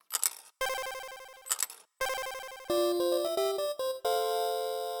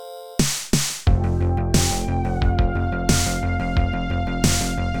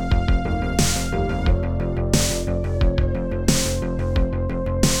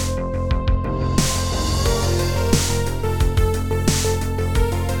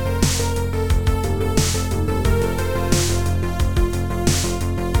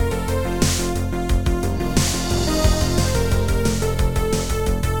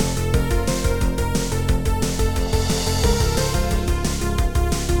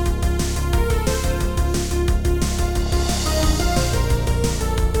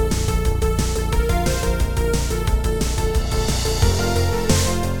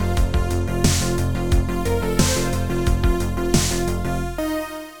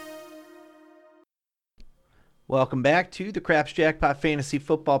Welcome back to the Craps Jackpot Fantasy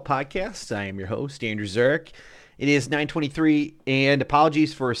Football Podcast. I am your host, Andrew Zurich. It is 9:23, and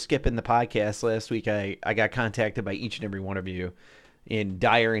apologies for skipping the podcast last week. I got contacted by each and every one of you in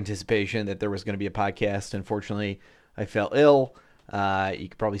dire anticipation that there was going to be a podcast. Unfortunately, I fell ill. You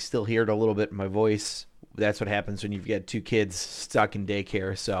can probably still hear it a little bit in my voice. That's what happens when you've got two kids stuck in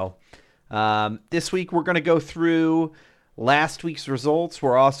daycare. So this week we're going to go through last week's results.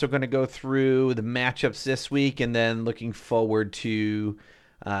 We're also going to go through the matchups this week, and then looking forward to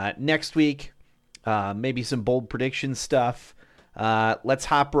next week, maybe some bold prediction stuff. Let's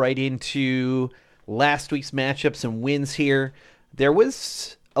hop right into last week's matchups and wins here. There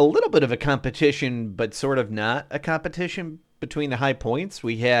was a little bit of a competition, but sort of not a competition between the high points.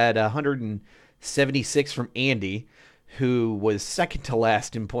 We had 176 from Andy, who was second to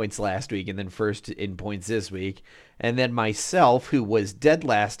last in points last week and then first in points this week. And then myself, who was dead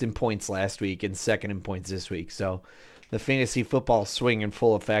last in points last week and second in points this week. So the fantasy football swing in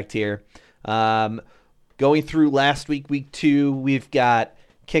full effect here. Going through last week, week 2, we've got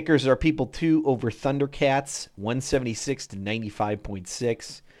Kickers Are People 2 over Thundercats, 176 to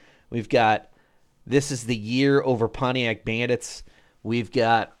 95.6. We've got This Is the Year over Pontiac Bandits. We've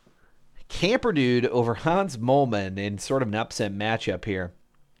got Camper Dude over Hans Molman in sort of an upset matchup here.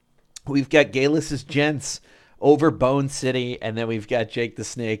 We've got Galis' Gents over Bone City, and then we've got Jake the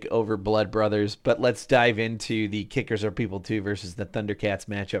Snake over Blood Brothers. But let's dive into the Kickers Are People 2 versus the Thundercats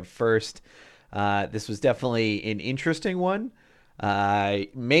matchup first. This was definitely an interesting one,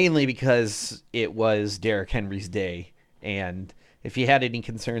 mainly because it was Derrick Henry's day. And if you had any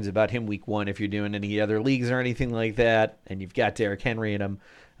concerns about him week 1, if you're doing any other leagues or anything like that, and you've got Derrick Henry in him,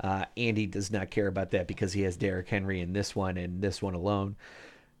 Andy does not care about that because he has Derrick Henry in this one and this one alone.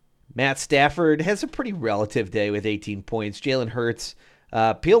 Matt Stafford has a pretty relative day with 18 points. Jalen Hurts,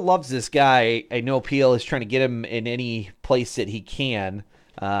 Peel loves this guy. I know Peel is trying to get him in any place that he can.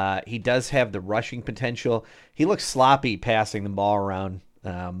 He does have the rushing potential. He looks sloppy passing the ball around,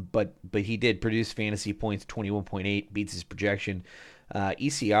 but he did produce fantasy points, 21.8, beats his projection.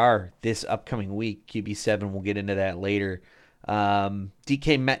 ECR this upcoming week, QB7, we'll get into that later.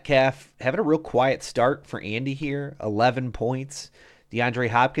 DK Metcalf having a real quiet start for Andy here, 11 points. DeAndre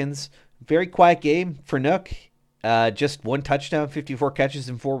Hopkins, very quiet game for Nook. Just 1 touchdown, 54 catches,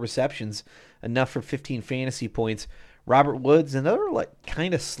 and 4 receptions, enough for 15 fantasy points. Robert Woods, another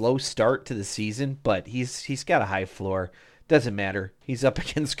kind of slow start to the season, but he's got a high floor. Doesn't matter. He's up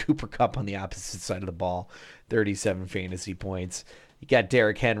against Cooper Kupp on the opposite side of the ball, 37 fantasy points. You got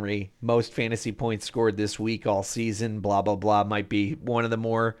Derrick Henry, most fantasy points scored this week all season, blah, blah, blah. Might be one of the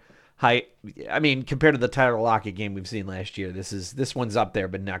more high. I mean, compared to the Tyler Lockett game we've seen last year, this one's up there,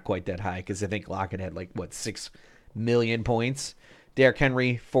 but not quite that high because I think Lockett had 6 million points. Derrick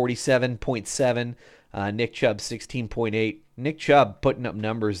Henry, 47.7. Nick Chubb, 16.8. Nick Chubb putting up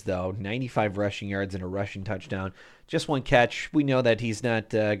numbers, though. 95 rushing yards and a rushing touchdown. Just 1 catch. We know that he's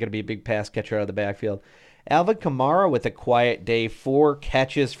not going to be a big pass catcher out of the backfield. Alvin Kamara with a quiet day. 4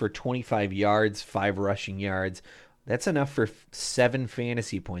 catches for 25 yards, 5 rushing yards. That's enough for 7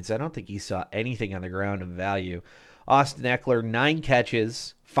 fantasy points. I don't think he saw anything on the ground of value. Austin Eckler, 9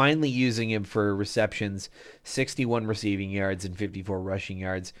 catches. Finally using him for receptions. 61 receiving yards and 54 rushing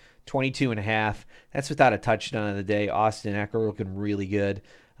yards. 22.5. That's without a touchdown of the day. Austin Eckler looking really good.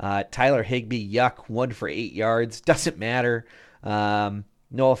 Tyler Higbee, 1 for 8 yards. Doesn't matter. Noah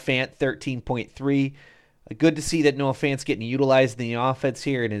Fant, 13.3. Good to see that Noah Fant's getting utilized in the offense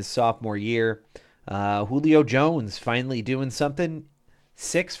here in his sophomore year. Julio Jones finally doing something.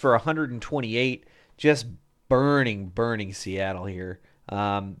 6 for 128. Just burning Seattle here.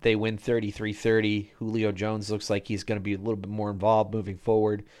 They win 33-30. Julio Jones looks like he's going to be a little bit more involved moving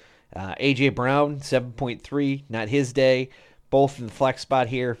forward. A.J. Brown, 7.3. Not his day. Both in the flex spot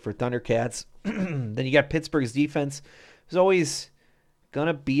here for Thundercats. Then you got Pittsburgh's defense. It's always going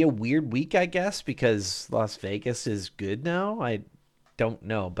to be a weird week, I guess, because Las Vegas is good now. I don't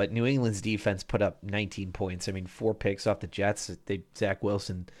know. But New England's defense put up 19 points. I mean, 4 picks off the Jets. Zach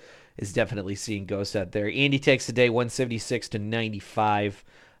Wilson is definitely seeing ghosts out there. Andy takes the day 176 to 95.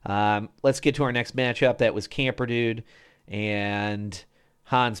 Let's get to our next matchup. That was Camper Dude and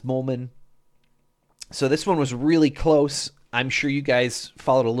Hans Molman. So this one was really close. I'm sure you guys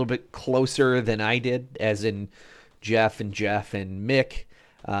followed a little bit closer than I did, as in Jeff and Mick.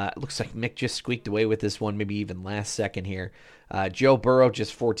 It looks like Mick just squeaked away with this one, maybe even last second here. Joe Burrow,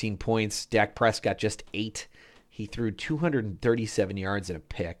 just 14 points. Dak Prescott, just 8. He threw 237 yards and a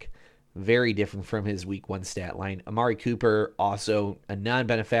pick. Very different from his week 1 stat line. Amari Cooper, also a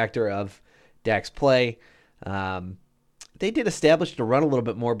non-benefactor of Dak's play. they did establish the run a little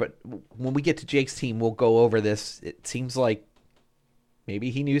bit more, but when we get to Jake's team, we'll go over this. It seems like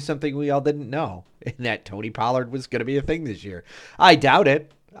maybe he knew something we all didn't know, and that Tony Pollard was going to be a thing this year. I doubt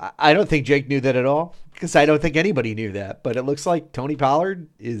it. I don't think Jake knew that at all, because I don't think anybody knew that. But it looks like Tony Pollard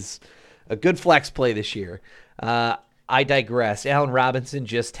is a good flex play this year. I digress. Allen Robinson,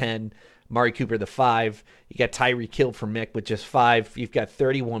 just 10. Amari Cooper, the 5. You got Tyreek Hill from Mick with just 5. You've got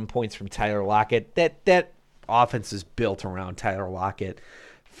 31 points from Tyler Lockett. That offense is built around Tyler Lockett.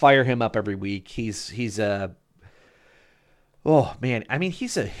 Fire him up every week. He's a oh man, I mean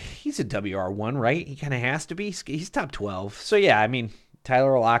he's a WR1, right? He kind of has to be. He's top 12. So yeah, I mean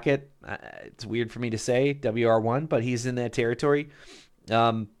Tyler Lockett. It's weird for me to say WR1, but he's in that territory.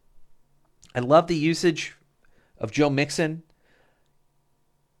 I love the usage of Joe Mixon.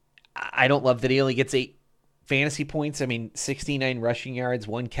 I don't love that he only gets 8 fantasy points. I mean, 69 rushing yards,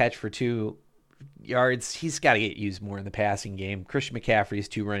 1 catch for 2 yards. He's got to get used more in the passing game. Christian McCaffrey's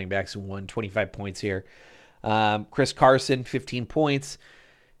 2 running backs and 25 points here. Chris Carson, 15 points.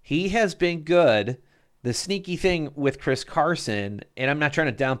 He has been good. The sneaky thing with Chris Carson, and I'm not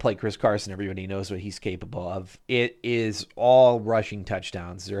trying to downplay Chris Carson, everybody knows what he's capable of. It is all rushing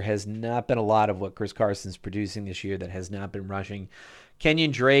touchdowns. There has not been a lot of what Chris Carson's producing this year that has not been rushing. Kenyon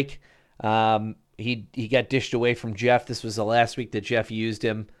Drake, he got dished away from Jeff. This was the last week that Jeff used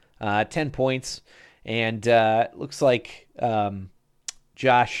him. 10 points. And looks like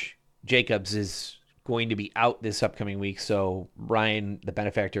Josh Jacobs is going to be out this upcoming week, so Ryan, the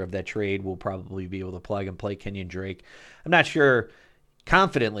benefactor of that trade, will probably be able to plug and play Kenyon Drake. I'm not sure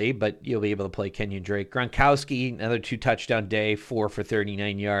confidently, but you'll be able to play Kenyon Drake. Gronkowski, another 2-touchdown day, 4 for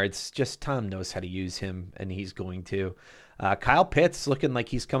 39 yards. Just Tom knows how to use him, and he's going to. Kyle Pitts looking like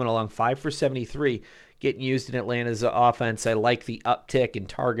he's coming along, 5 for 73, getting used in Atlanta's offense. I like the uptick in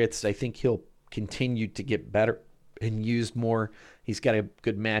targets. I think he'll continue to get better and used more. He's got a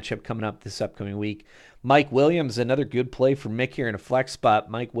good matchup coming up this upcoming week. Mike Williams, another good play for Mick here in a flex spot.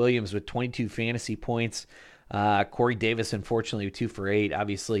 Mike Williams with 22 fantasy points. Corey Davis, unfortunately, with 2 for 8.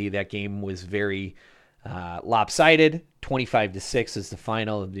 Obviously, that game was very lopsided. 25-6 is the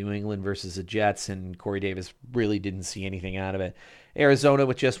final of New England versus the Jets, and Corey Davis really didn't see anything out of it. Arizona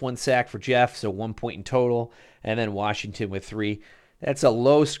with just 1 sack for Jeff, so 1 point in total, and then Washington with 3. That's a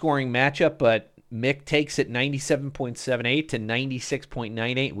low-scoring matchup, but Mick takes it 97.78 to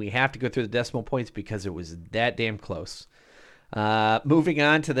 96.98. We have to go through the decimal points because it was that damn close. Moving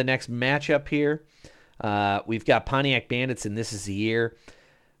on to the next matchup here. We've got Pontiac Bandits, and this is the year.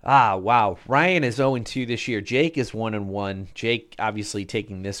 Wow. Ryan is 0-2 this year. Jake is 1-1. Jake obviously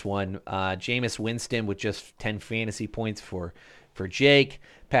taking this one. Jameis Winston with just 10 fantasy points for Jake.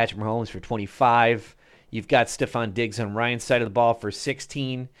 Patrick Mahomes for 25. You've got Stephon Diggs on Ryan's side of the ball for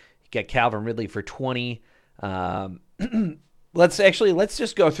 16. Got Calvin Ridley for 20. Let's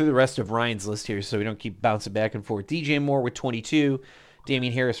just go through the rest of Ryan's list here so we don't keep bouncing back and forth. DJ Moore with 22.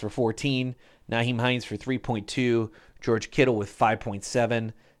 Damian Harris for 14. Nyheim Hines for 3.2. George Kittle with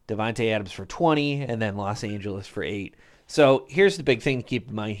 5.7. Devontae Adams for 20. And then Los Angeles for 8. So here's the big thing to keep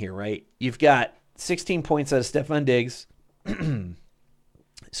in mind here, right? You've got 16 points out of Stephon Diggs.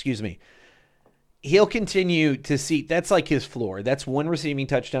 Excuse me. He'll continue to see, that's like his floor. That's 1 receiving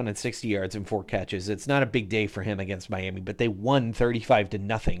touchdown and 60 yards and 4 catches. It's not a big day for him against Miami, but they won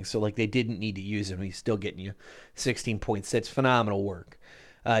 35-0. So like they didn't need to use him. He's still getting you 16 points. That's phenomenal work.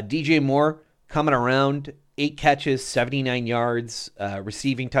 DJ Moore coming around, 8 catches, 79 yards,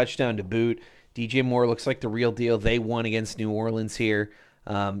 receiving touchdown to boot. DJ Moore looks like the real deal. They won against New Orleans here.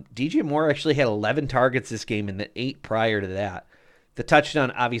 DJ Moore actually had 11 targets this game and the 8 prior to that. The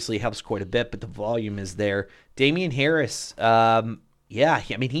touchdown obviously helps quite a bit, but the volume is there. Damian Harris,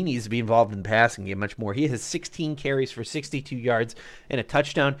 he needs to be involved in the passing game much more. He has 16 carries for 62 yards and a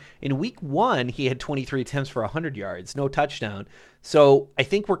touchdown. In week 1, he had 23 attempts for 100 yards, no touchdown. So I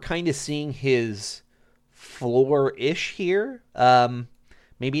think we're kind of seeing his floor-ish here.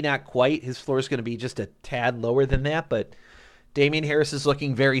 Maybe not quite. His floor is going to be just a tad lower than that, but Damian Harris is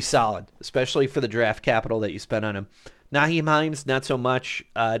looking very solid, especially for the draft capital that you spent on him. Nyheim Hines, not so much.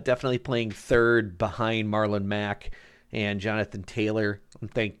 Definitely playing third behind Marlon Mack and Jonathan Taylor. I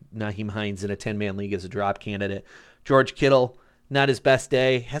think Nyheim Hines in a 10-man league as a drop candidate. George Kittle, not his best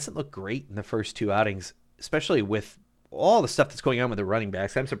day. Hasn't looked great in the first 2 outings, especially with all the stuff that's going on with the running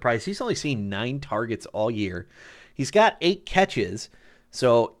backs. I'm surprised. He's only seen 9 targets all year. He's got 8 catches.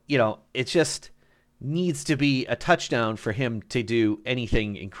 So, it just needs to be a touchdown for him to do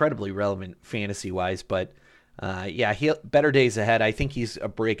anything incredibly relevant fantasy-wise. But better days ahead. I think he's a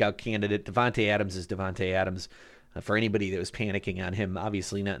breakout candidate. Devontae Adams is Devontae Adams. For anybody that was panicking on him,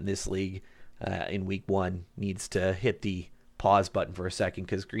 obviously not in this league. in week one needs to hit the pause button for a second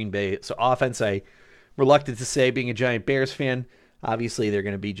because Green Bay, so offense, I'm reluctant to say, being a giant Bears fan, obviously they're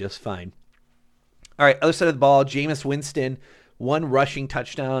going to be just fine. All right, other side of the ball, Jameis Winston, 1 rushing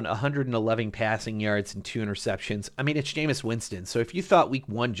touchdown, 111 passing yards, and 2 interceptions. I mean, it's Jameis Winston. So if you thought week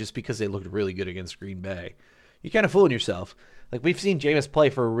one just because they looked really good against Green Bay, you're kind of fooling yourself. Like, we've seen Jameis play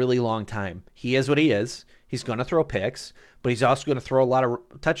for a really long time. He is what he is. He's going to throw picks, but he's also going to throw a lot of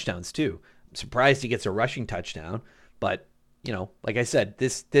touchdowns too. I'm surprised he gets a rushing touchdown, but like I said,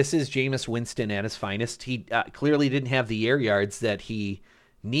 this is Jameis Winston at his finest. He clearly didn't have the air yards that he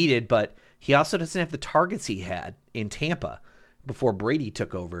needed, but he also doesn't have the targets he had in Tampa before Brady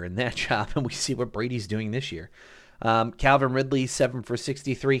took over in that job, and we see what Brady's doing this year. Calvin Ridley, 7 for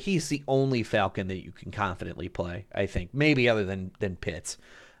 63. He's the only Falcon that you can confidently play, I think, maybe other than Pitts.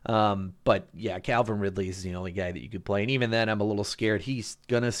 But yeah, Calvin Ridley is the only guy that you could play. And even then, I'm a little scared. He's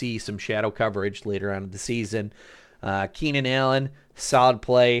going to see some shadow coverage later on in the season. Keenan Allen, solid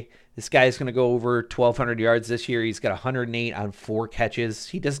play. This guy's going to go over 1,200 yards this year. He's got 108 on 4 catches.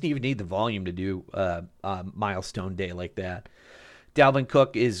 He doesn't even need the volume to do a milestone day like that. Dalvin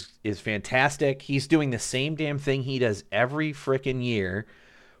Cook is fantastic. He's doing the same damn thing he does every freaking year,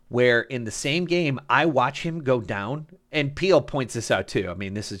 where in the same game, I watch him go down, and Peel points this out too. I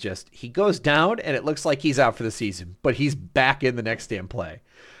mean, this is just, he goes down, and it looks like he's out for the season, but he's back in the next damn play.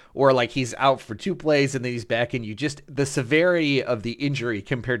 Or like he's out for 2 plays, and then he's back in. The severity of the injury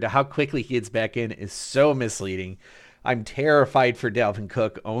compared to how quickly he gets back in is so misleading. I'm terrified for Dalvin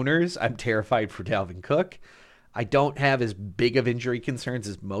Cook owners. I'm terrified for Dalvin Cook. I don't have as big of injury concerns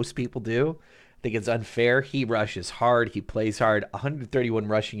as most people do. I think it's unfair. He rushes hard. He plays hard. 131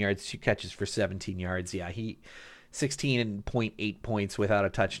 rushing yards, 2 catches for 17 yards. Yeah, 16.8 points without a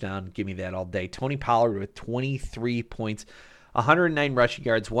touchdown. Give me that all day. Tony Pollard with 23 points, 109 rushing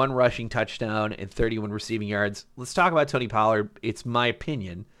yards, 1 rushing touchdown, and 31 receiving yards. Let's talk about Tony Pollard. It's my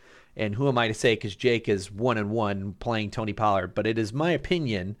opinion, and who am I to say, because Jake is 1-1 playing Tony Pollard, but it is my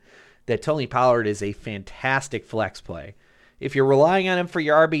opinion that Tony Pollard is a fantastic flex play. If you're relying on him for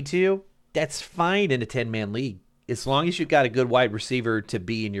your RB2, that's fine in a 10-man league. As long as you've got a good wide receiver to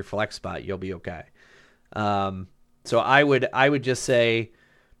be in your flex spot, you'll be okay. So I would just say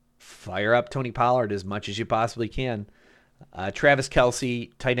fire up Tony Pollard as much as you possibly can. Travis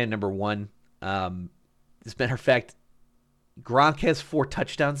Kelce, tight end number 1. As a matter of fact, Gronk has 4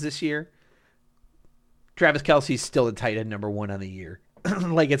 touchdowns this year. Travis Kelce's still the tight end number 1 on the year.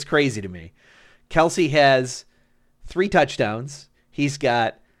 Like, it's crazy to me. Kelce has 3 touchdowns. He's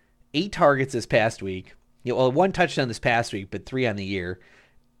got 8 targets this past week. 1 touchdown this past week, but 3 on the year.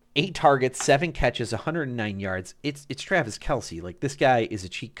 8 targets, 7 catches, 109 yards. It's Travis Kelce. Like, this guy is a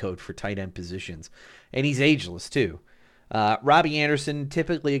cheat code for tight end positions. And he's ageless, too. Robbie Anderson,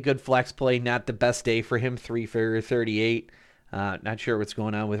 typically a good flex play. Not the best day for him, 3 for 38. Not sure what's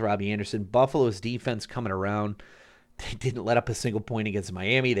going on with Robbie Anderson. Buffalo's defense coming around. They didn't let up a single point against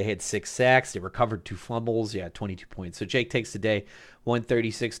Miami. They had 6 sacks. They recovered 2 fumbles. Yeah, 22 points. So Jake takes the day,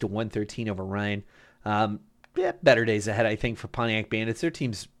 136 to 113 over Ryan. Better days ahead, I think, for Pontiac Bandits. Their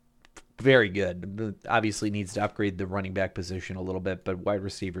team's very good. Obviously needs to upgrade the running back position a little bit, but wide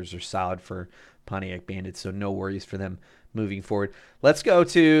receivers are solid for Pontiac Bandits, so no worries for them moving forward. Let's go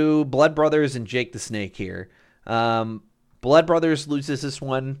to Blood Brothers and Jake the Snake here. Blood Brothers loses this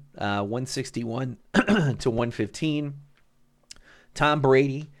one, 161 to 115. Tom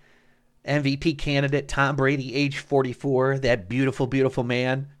Brady, MVP candidate, Tom Brady, age 44, that beautiful, beautiful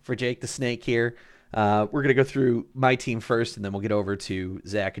man for Jake the Snake here. We're going to go through my team first, and then we'll get over to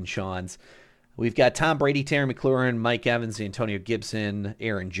Zach and Sean's. We've got Tom Brady, Terry McLaurin, Mike Evans, Antonio Gibson,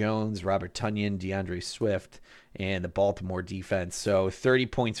 Aaron Jones, Robert Tonyan, DeAndre Swift, and the Baltimore defense. So 30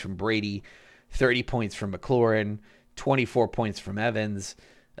 points from Brady, 30 points from McLaurin, 24 points from Evans,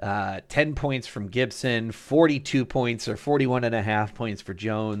 10 points from Gibson, 42 points or 41.5 points for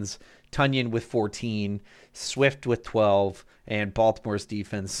Jones, Tonyan with 14, Swift with 12, and Baltimore's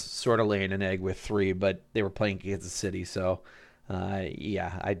defense sort of laying an egg with 3, but they were playing Kansas City, so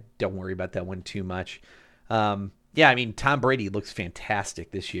I don't worry about that one too much. I mean, Tom Brady looks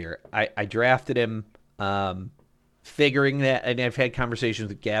fantastic this year. I drafted him figuring that, and I've had conversations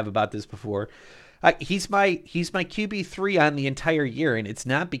with Gav about this before. He's my QB3 on the entire year, and it's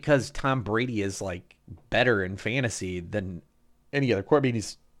not because Tom Brady is like better in fantasy than any other quarterback. I mean,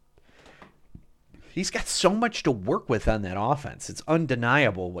 he's got so much to work with on that offense. It's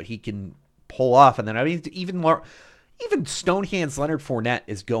undeniable what he can pull off. And then even Stonehands Leonard Fournette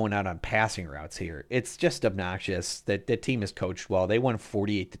is going out on passing routes here. It's just obnoxious that the team is coached well. They won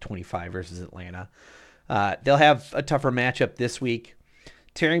 48-25 versus Atlanta. They'll have a tougher matchup this week.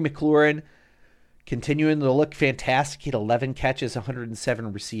 Terry McLaurin, continuing to look fantastic. He had 11 catches,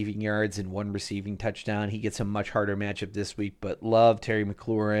 107 receiving yards, and 1 receiving touchdown. He gets a much harder matchup this week, but love Terry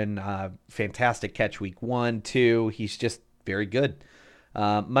McLaurin. Fantastic catch week 1, 2. He's just very good.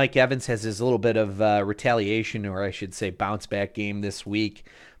 Mike Evans has his little bit of retaliation, or I should say bounce back game this week.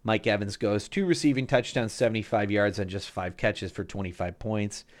 Mike Evans goes 2 receiving touchdowns, 75 yards on just 5 catches for 25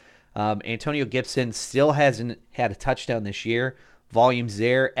 points. Antonio Gibson still hasn't had a touchdown this year. Volume's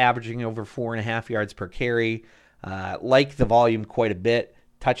there, averaging over 4.5 yards per carry. Like the volume quite a bit.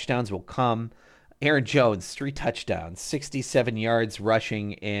 Touchdowns will come. Aaron Jones, 3 touchdowns, 67 yards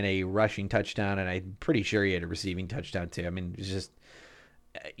rushing and a rushing touchdown, and I'm pretty sure he had a receiving touchdown too. I mean, it's just,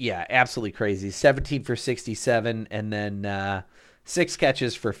 yeah, absolutely crazy. 17 for 67, and then 6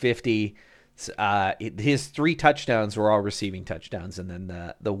 catches for 50. His 3 touchdowns were all receiving touchdowns, and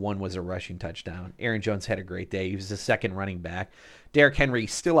then the one was a rushing touchdown. Aaron Jones had a great day. He was the second running back. Derrick Henry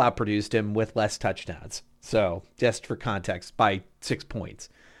still outproduced him with less touchdowns. So, just for context, by 6 points.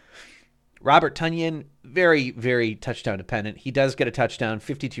 Robert Tonyan, very, very touchdown dependent. He does get a touchdown,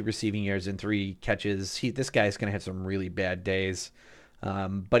 52 receiving yards and 3 catches. This guy's going to have some really bad days,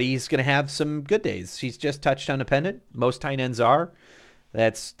 but he's going to have some good days. He's just touchdown dependent. Most tight ends are.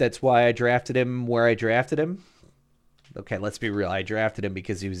 That's why I drafted him where I drafted him. Okay, let's be real. I drafted him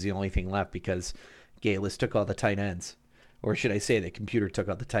because he was the only thing left, because Galus took all the tight ends. Or should I say the computer took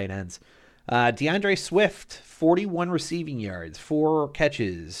all the tight ends. DeAndre Swift, 41 receiving yards, 4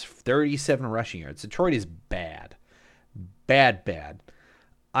 catches, 37 rushing yards. Detroit is bad. Bad.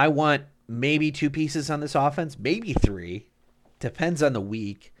 I want maybe 2 pieces on this offense, maybe 3. Depends on the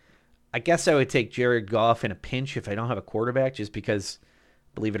week. I guess I would take Jared Goff in a pinch if I don't have a quarterback, just because,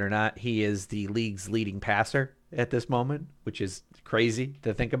 believe it or not, he is the league's leading passer at this moment, which is crazy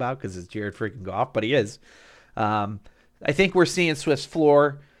to think about because it's Jared freaking Goff, but he is. I think we're seeing Swift's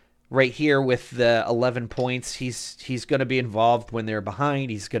floor right here with the 11 points. He's going to be involved when they're behind.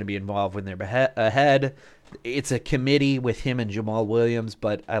 He's going to be involved when they're ahead. It's a committee with him and Jamal Williams,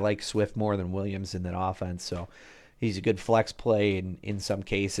 but I like Swift more than Williams in that offense, so he's a good flex play in some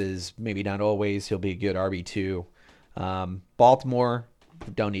cases. Maybe not always. He'll be a good RB2. Baltimore,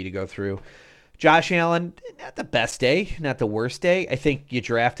 don't need to go through. Josh Allen, not the best day, not the worst day. I think you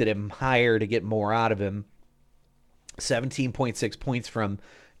drafted him higher to get more out of him. 17.6 points from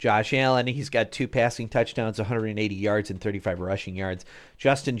Josh Allen. He's got 2 passing touchdowns, 180 yards, and 35 rushing yards.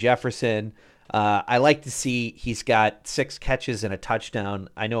 Justin Jefferson, I like to see he's got 6 catches and a touchdown.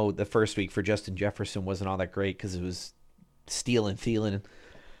 I know the first week for Justin Jefferson wasn't all that great because it was stealing Thielen.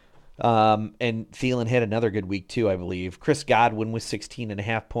 And Thielen had another good week too, I believe. Chris Godwin with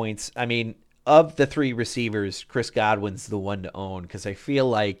 16.5 points. I mean, of the 3 receivers, Chris Godwin's the one to own, because I feel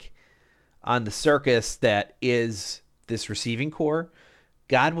like on the circus that is this receiving core,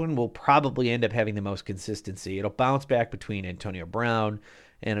 Godwin will probably end up having the most consistency. It'll bounce back between Antonio Brown,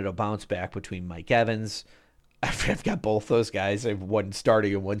 and it'll bounce back between Mike Evans. I've got both those guys. I have one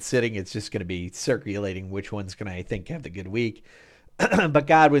starting and one sitting. It's just going to be circulating which one's going to, I think, have the good week. But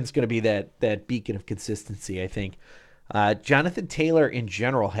Godwin's going to be that beacon of consistency, I think. Jonathan Taylor in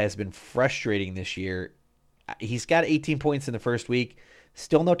general has been frustrating this year. He's got 18 points in the first week.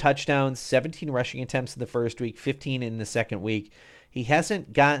 Still no touchdowns, 17 rushing attempts in the first week, 15 in the second week. He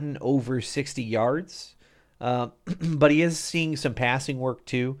hasn't gotten over 60 yards, but he is seeing some passing work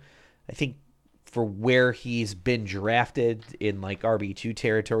too. I think for where he's been drafted in like RB2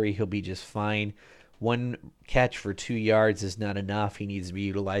 territory, he'll be just fine. 1 catch for 2 yards is not enough. He needs to be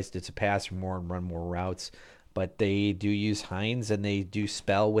utilized as a passer more and run more routes. But they do use Hines and they do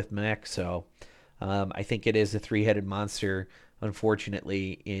spell with Mac, so I think it is a 3-headed monster,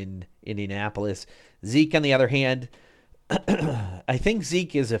 unfortunately, in Indianapolis. Zeke, on the other hand, I think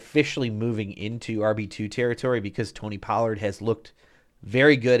Zeke is officially moving into RB2 territory because Tony Pollard has looked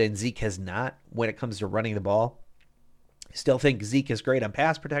very good and Zeke has not when it comes to running the ball. I still think Zeke is great on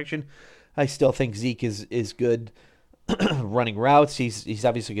pass protection. I still think Zeke is good running routes. He's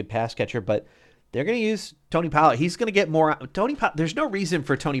obviously a good pass catcher, but they're going to use Tony Pollard. He's going to get more. There's no reason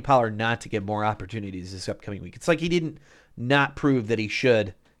for Tony Pollard not to get more opportunities this upcoming week. It's like he didn't not prove that he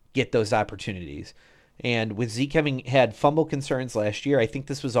should get those opportunities. And with Zeke having had fumble concerns last year, I think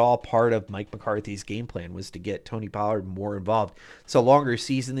this was all part of Mike McCarthy's game plan, was to get Tony Pollard more involved. It's a longer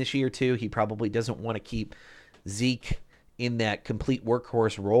season this year, too. He probably doesn't want to keep Zeke in that complete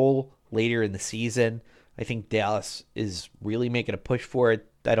workhorse role later in the season. I think Dallas is really making a push for it.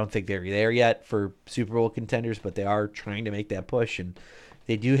 I don't think they're there yet for Super Bowl contenders, but they are trying to make that push, and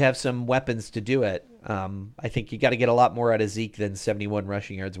they do have some weapons to do it. I think you got to get a lot more out of Zeke than 71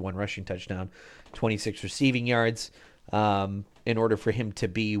 rushing yards, 1 rushing touchdown, 26 receiving yards. in order for him to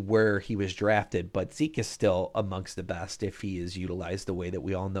be where he was drafted. But Zeke is still amongst the best if he is utilized the way that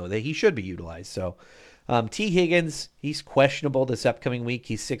we all know that he should be utilized. So T. Higgins, he's questionable this upcoming week.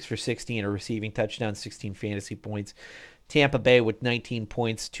 He's 6 for 60 and a receiving touchdown, 16 fantasy points. Tampa Bay with 19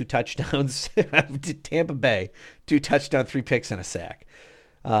 points, 2 touchdowns. Tampa Bay, 2 touchdowns, 3 picks, and a sack.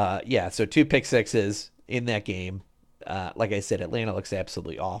 So 2 pick sixes in that game. Like I said, Atlanta looks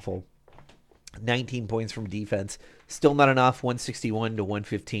absolutely awful. 19 points from defense. Still not enough, 161 to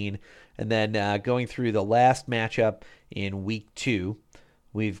 115. And then going through the last matchup in week 2,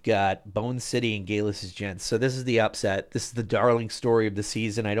 we've got Bone City and Galus' Gents. So this is the upset. This is the darling story of the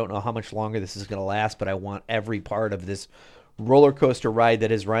season. I don't know how much longer this is going to last, but I want every part of this roller coaster ride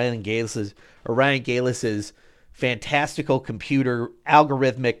that is Ryan Galus's fantastical computer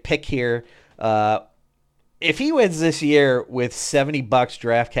algorithmic pick here. If he wins this year with $70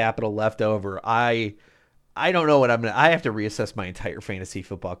 draft capital left over, I don't know what I have to reassess my entire fantasy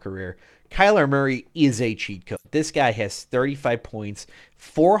football career. Kyler Murray is a cheat code. This guy has 35 points,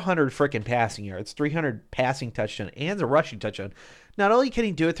 400 freaking passing yards, 300 passing touchdown, and a rushing touchdown. Not only can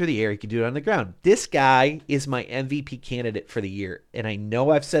he do it through the air, he can do it on the ground. This guy is my MVP candidate for the year, and I know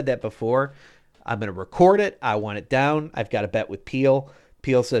I've said that before. I'm going to record it. I want it down. I've got a bet with Peel.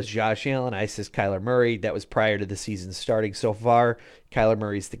 Peel says Josh Allen. I says Kyler Murray. That was prior to the season starting so far. Kyler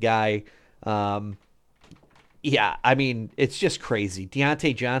Murray's the guy. It's just crazy.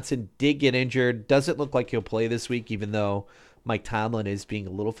 Deontay Johnson did get injured. Doesn't look like he'll play this week, even though Mike Tomlin is being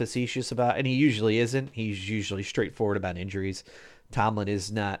a little facetious about it, and he usually isn't. He's usually straightforward about injuries. Tomlin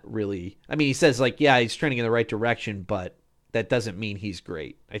is not really. He says, he's trending in the right direction, but that doesn't mean he's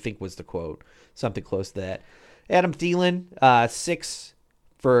great, I think was the quote. Something close to that. Adam Thielen, 6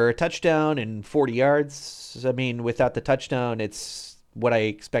 for a touchdown and 40 yards. Without the touchdown, it's what I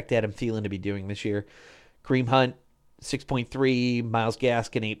expect Adam Thielen to be doing this year. Kareem Hunt, 6.3. Myles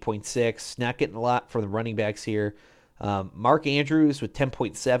Gaskin, 8.6. Not getting a lot from the running backs here. Mark Andrews with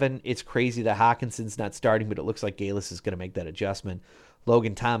 10.7. It's crazy that Hawkinson's not starting, but it looks like Galus is going to make that adjustment.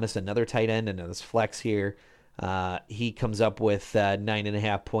 Logan Thomas, another tight end, and this flex here. He comes up with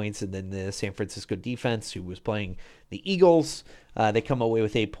 9.5 points, and then the San Francisco defense, who was playing the Eagles, they come away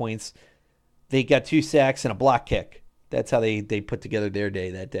with 8 points. They got 2 sacks and a block kick. That's how they put together their day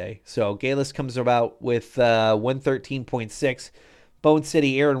that day. So Galus comes about with 113.6. Bone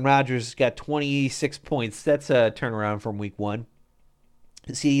City, Aaron Rodgers got 26 points. That's a turnaround from week 1.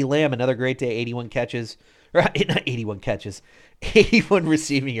 CeeDee Lamb, another great day, 81 catches. Not 81 catches. 81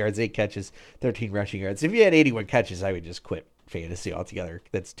 receiving yards, 8 catches, 13 rushing yards. If you had 81 catches, I would just quit fantasy altogether.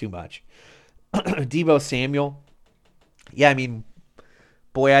 That's too much. Deebo Samuel.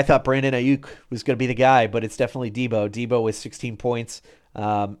 Boy, I thought Brandon Ayuk was going to be the guy, but it's definitely Deebo. Deebo with 16 points,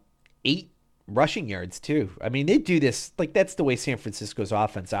 8 rushing yards, too. They do this, that's the way San Francisco's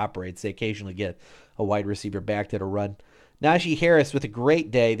offense operates. They occasionally get a wide receiver back that'll run. Najee Harris with a great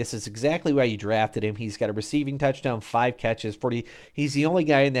day. This is exactly why you drafted him. He's got a receiving touchdown, 5 catches, 40. He's the only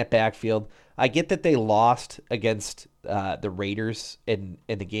guy in that backfield. I get that they lost against the Raiders, and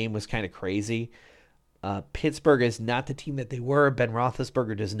the game was kind of crazy. Pittsburgh is not the team that they were. Ben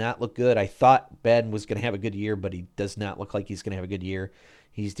Roethlisberger does not look good. I thought Ben was going to have a good year, but he does not look like he's going to have a good year.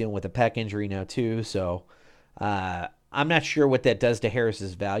 He's dealing with a pec injury now, too. So I'm not sure what that does to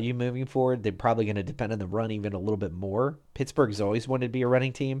Harris's value moving forward. They're probably going to depend on the run even a little bit more. Pittsburgh's always wanted to be a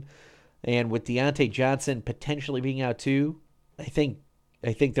running team. And with Deontay Johnson potentially being out, too, I think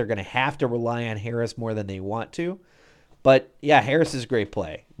they're going to have to rely on Harris more than they want to. But, yeah, Harris is a great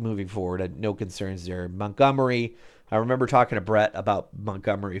play moving forward. No concerns there. Montgomery, I remember talking to Brett about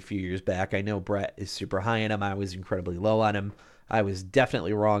Montgomery a few years back. I know Brett is super high on him. I was incredibly low on him. I was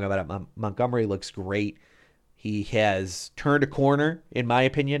definitely wrong about it. Montgomery looks great. He has turned a corner, in my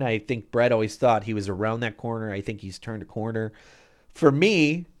opinion. I think Brett always thought he was around that corner. I think he's turned a corner. For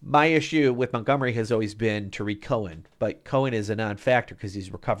me, my issue with Montgomery has always been Tariq Cohen. But Cohen is a non-factor because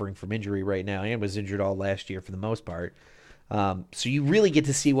he's recovering from injury right now and was injured all last year for the most part. So you really get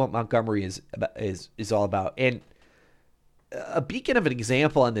to see what Montgomery is all about. And a beacon of an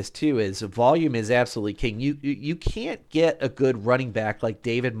example on this, too, is volume is absolutely king. You can't get a good running back like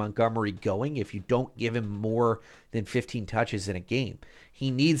David Montgomery going if you don't give him more than 15 touches in a game. He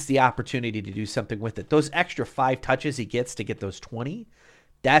needs the opportunity to do something with it. Those extra 5 touches he gets to get those 20,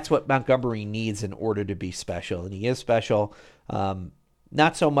 that's what Montgomery needs in order to be special. And he is special.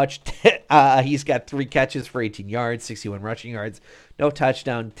 Not so much. He's got 3 catches for 18 yards, 61 rushing yards, no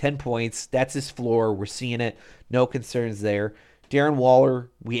touchdown, 10 points. That's his floor. We're seeing it. No concerns there. Darren Waller,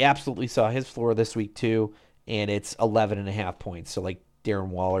 we absolutely saw his floor this week too, and it's 11.5 points. So Darren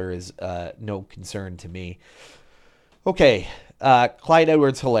Waller is no concern to me. Okay, Clyde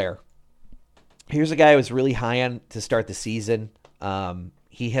Edwards-Helaire. Here's a guy I was really high on to start the season.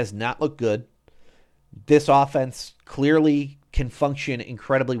 He has not looked good. This offense clearly can function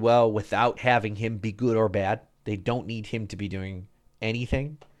incredibly well without having him be good or bad. They don't need him to be doing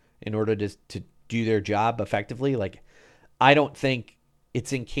anything in order to do their job effectively. Like, I don't think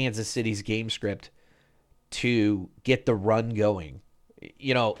it's in Kansas City's game script to get the run going.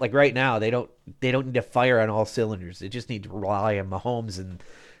 You know, like right now, they don't need to fire on all cylinders. They just need to rely on Mahomes and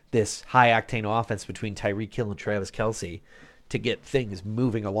this high-octane offense between Tyreek Hill and Travis Kelce to get things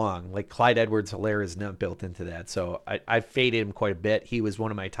moving along. Like, Clyde Edwards-Helaire is not built into that. So I faded him quite a bit. He was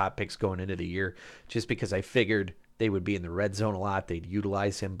one of my top picks going into the year just because I figured they would be in the red zone a lot. They'd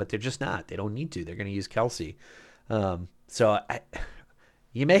utilize him, but they're just not. They don't need to. They're going to use Kelce.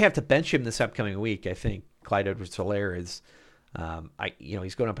 You may have to bench him this upcoming week. I think Clyde Edwards-Helaire is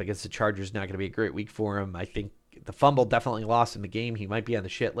he's going up against the Chargers. Not going to be a great week for him. I think the fumble definitely lost him the game. He might be on the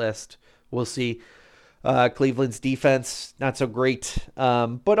shit list. We'll see. Cleveland's defense, not so great,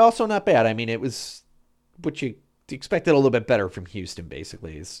 but also not bad. I mean, it was what you expected, a little bit better from Houston,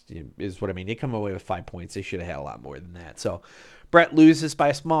 basically, is what I mean. They come away with 5 points. They should have had a lot more than that. So Brett loses by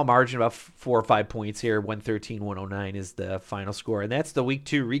a small margin, about 4 or 5 points here. 113-109 is the final score. And that's the Week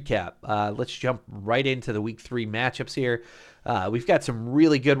 2 recap. Let's jump right into the Week 3 matchups here. We've got some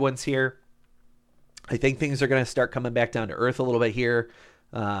really good ones here. I think things are going to start coming back down to earth a little bit here.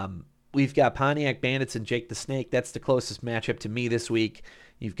 We've got Pontiac Bandits and Jake the Snake. That's the closest matchup to me this week.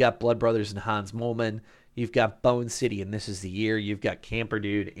 You've got Blood Brothers and Hans Molman. You've got Bone City, and This Is the Year. You've got Camper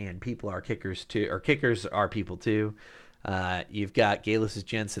Dude and People Are Kickers too, or Kickers Are People too. You've got Galus'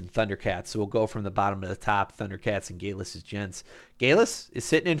 Gents and Thundercats. So we'll go from the bottom to the top. Thundercats and Galus' Gents. Galus is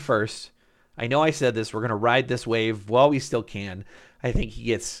sitting in first. I know I said this. We're going to ride this wave while we still can. I think he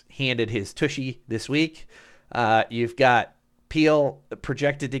gets handed his tushy this week. You've got Peel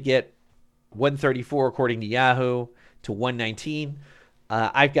projected to get 134 according to Yahoo to 119.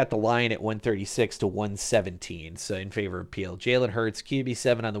 I've got the line at 136 to 117, so in favor of Peel. Jalen Hurts,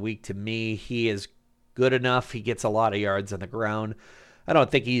 QB7 on the week. To me, he is good enough. He gets a lot of yards on the ground. I don't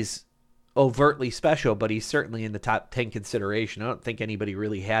think he's overtly special, but he's certainly in the top 10 consideration. I don't think anybody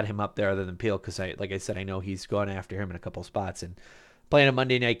really had him up there other than Peel because, like I said, I know he's gone after him in a couple spots. And playing a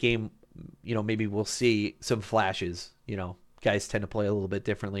Monday night game, maybe we'll see some flashes. Guys tend to play a little bit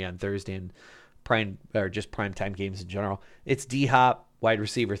differently on Thursday and primetime games in general. It's D-Hop, wide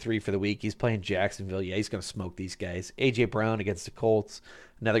receiver 3 for the week. He's playing Jacksonville. Yeah, he's going to smoke these guys. A.J. Brown against the Colts,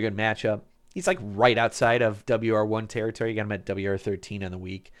 another good matchup. He's like right outside of WR1 territory. You got him at WR13 on the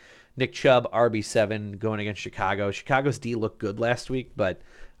week. Nick Chubb, RB7, going against Chicago. Chicago's D looked good last week, but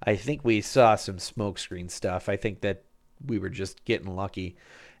I think we saw some smokescreen stuff. I think that we were just getting lucky.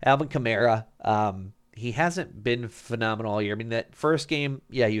 Alvin Kamara, he hasn't been phenomenal all year. I mean, that first game,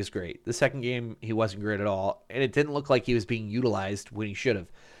 yeah, he was great. The second game, he wasn't great at all, and it didn't look like he was being utilized when he should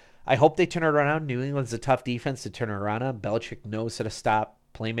have. I hope they turn it around. New England's a tough defense to turn it around on. Belichick knows how to stop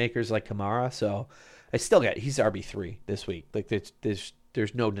playmakers like Kamara, so he's RB3 this week. Like,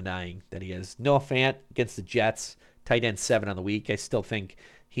 there's no denying that he is. Noah Fant against the Jets, tight end 7 on the week. I still think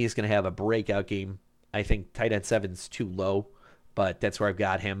he's going to have a breakout game. I think tight end 7's too low, but that's where I've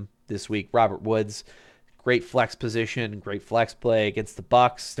got him this week. Robert Woods, great flex position, great flex play against the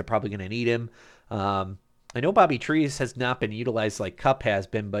Bucs. They're probably going to need him. I know Bobby Trees has not been utilized like Kupp has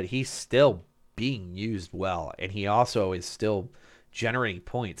been, but he's still being used well, and he also is still generating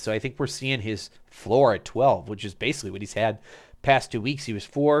points. So I think we're seeing his floor at 12, which is basically what he's had past 2 weeks. He was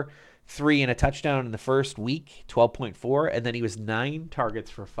 4-3 and a touchdown in the first week, 12.4, and then he was 9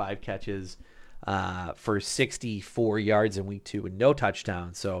 targets for 5 catches for 64 yards in week 2 and no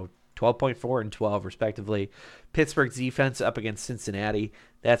touchdowns. So 12.4 and 12 respectively. Pittsburgh's defense up against Cincinnati.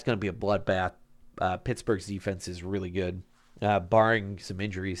 That's going to be a bloodbath. Pittsburgh's defense is really good, barring some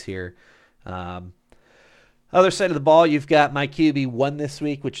injuries here. Other side of the ball, you've got my QB1 this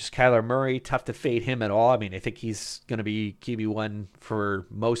week, which is Kyler Murray. Tough to fade him at all. I mean, I think he's going to be QB1 for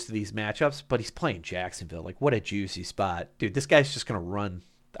most of these matchups, but he's playing Jacksonville. Like, what a juicy spot. Dude, this guy's just going to run.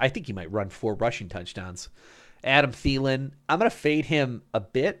 I think he might run 4 rushing touchdowns. Adam Thielen, I'm going to fade him a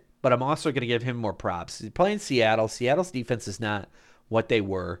bit, but I'm also going to give him more props. He's playing Seattle. Seattle's defense is not what they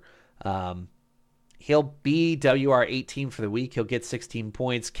were. He'll be WR18 for the week. He'll get 16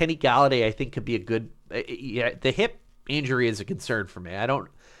 points. Kenny Galladay, I think, could be a good the hip injury is a concern for me. I don't,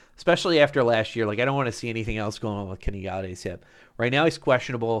 especially after last year, like I don't want to see anything else going on with Kenny Galladay's hip. Right now he's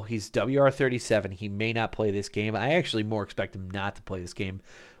questionable. He's WR37. He may not play this game. I actually more expect him not to play this game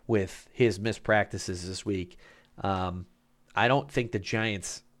with his missed practices this week. I don't think the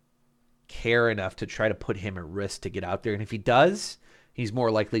Giants care enough to try to put him at risk to get out there. And if he does, he's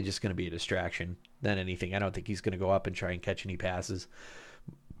more likely just going to be a distraction than anything. I don't think he's going to go up and try and catch any passes.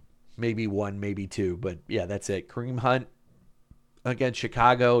 Maybe one, maybe two. But, yeah, that's it. Kareem Hunt against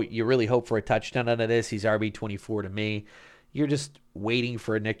Chicago. You really hope for a touchdown out of this. He's RB24 to me. You're just waiting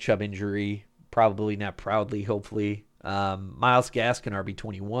for a Nick Chubb injury. Probably not proudly, hopefully. Myles Gaskin,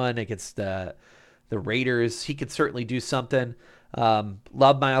 RB21 against the Raiders. He could certainly do something.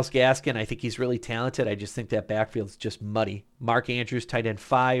 Love Myles Gaskin. I think he's really talented. I just think that backfield's just muddy. Mark Andrews, tight end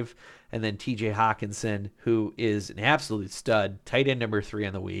 5, and then TJ Hawkinson, who is an absolute stud, tight end number 3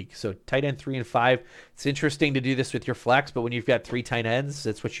 on the week. So tight end 3 and 5. It's interesting to do this with your flex, but when you've got 3 tight ends,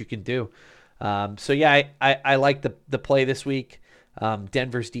 that's what you can do. So yeah, I like the play this week.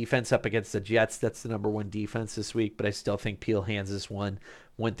 Denver's defense up against the Jets. That's the number 1 defense this week, but I still think Peel hands this one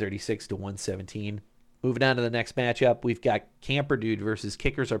 136 to 117. Moving on to the next matchup, we've got Camper Dude versus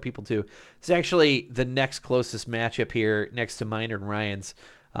Kickers Are People Too. It's actually the next closest matchup here next to mine and Ryan's.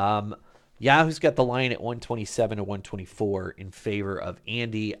 Yahoo's got the line at 127 to 124 in favor of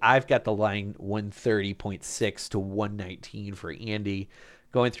Andy. I've got the line 130.6 to 119 for Andy.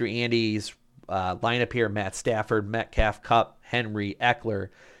 Going through Andy's lineup here, Matt Stafford, Metcalf, Kupp, Henry, Eckler,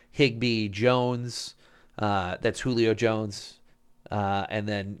 Higbee, Jones. That's Julio Jones. And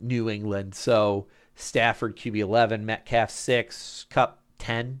then New England. So Stafford QB 11, Metcalf 6, Kupp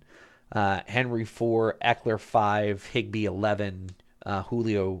 10, Henry 4, Eckler 5, Higbee 11,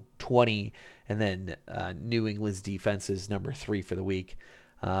 Julio 20, and then New England's defense is number 3 for the week.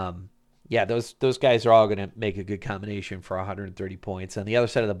 Yeah, those guys are all going to make a good combination for 130 points. On the other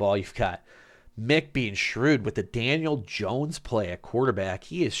side of the ball, you've got Mick being shrewd with the Daniel Jones play at quarterback.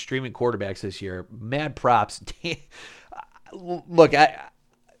 He is streaming quarterbacks this year. Mad props. Look,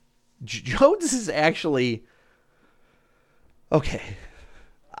 Jones is actually okay.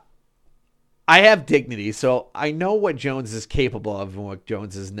 I have dignity, so I know what Jones is capable of and what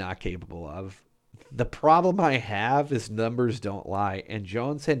Jones is not capable of. The problem I have is numbers don't lie, and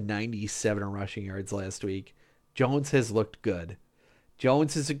Jones had 97 rushing yards last week. Jones has looked good.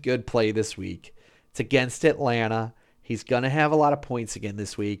 Jones is a good play this week. It's against Atlanta. He's going to have a lot of points again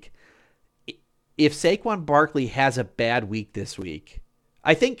this week. If Saquon Barkley has a bad week this week,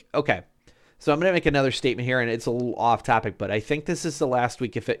 I think, okay, so I'm going to make another statement here, and it's a little off topic, but I think this is the last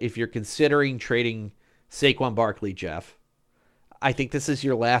week if you're considering trading Saquon Barkley, Jeff. I think this is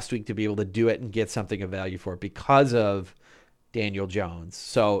your last week to be able to do it and get something of value for it because of Daniel Jones.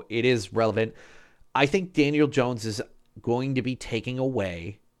 So it is relevant. I think Daniel Jones is going to be taking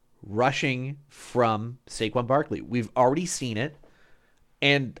away rushing from Saquon Barkley. We've already seen it,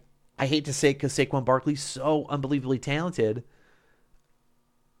 and I hate to say it because Saquon Barkley's so unbelievably talented.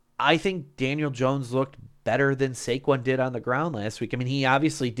 I think Daniel Jones looked better than Saquon did on the ground last week. I mean, he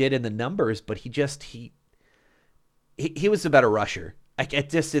obviously did in the numbers, but he was a better rusher.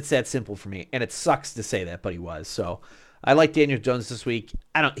 It's that simple for me, and it sucks to say that, but he was. So I like Daniel Jones this week.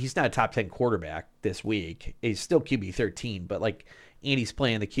 He's not a top 10 quarterback this week. He's still QB 13, but like Andy's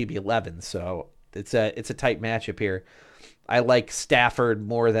playing the QB 11, so it's a tight matchup here. I like Stafford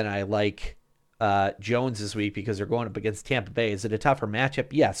more than I like Jones this week because they're going up against Tampa Bay. Is it a tougher matchup?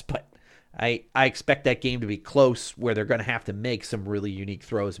 Yes, but I expect that game to be close where they're going to have to make some really unique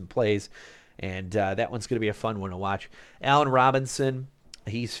throws and plays, and that one's going to be a fun one to watch. Allen Robinson,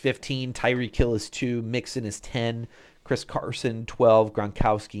 he's 15. Tyreek Hill is 2. Mixon is 10. Chris Carson, 12.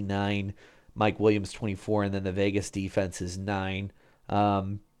 Gronkowski, 9. Mike Williams, 24. And then the Vegas defense is 9.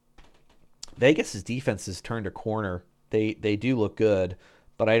 Vegas's defense has turned a corner. They do look good,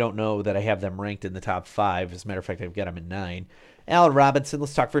 but I don't know that I have them ranked in the top 5. As a matter of fact, I've got them in 9. Allen Robinson,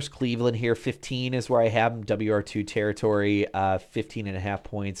 let's talk first Cleveland here. 15 is where I have him. WR2 territory, 15.5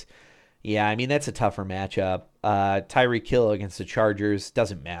 points. Yeah, I mean, that's a tougher matchup. Tyreek Hill against the Chargers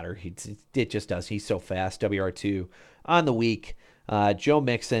doesn't matter. It just does. He's so fast. WR2 on the week. Joe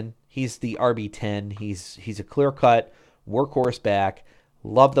Mixon, he's the RB10. He's a clear-cut workhorse back.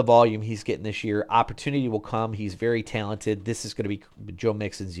 Love the volume he's getting this year. Opportunity will come. He's very talented. This is going to be Joe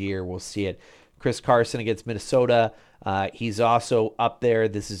Mixon's year. We'll see it. Chris Carson against Minnesota. He's also up there.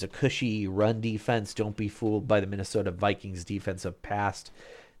 This is a cushy run defense. Don't be fooled by the Minnesota Vikings defensive past.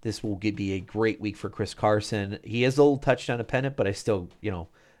 This will be a great week for Chris Carson. He is a little touchdown dependent, but I still,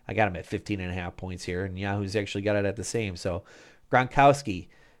 I got him at 15.5 points here, and Yahoo's actually got it at the same. So Gronkowski,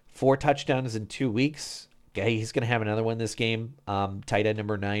 4 touchdowns in 2 weeks. Okay, he's going to have another one this game. Tight end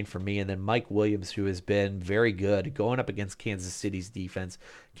number 9 for me. And then Mike Williams, who has been very good going up against Kansas City's defense.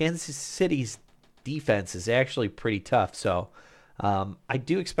 Kansas City's defense is actually pretty tough. So I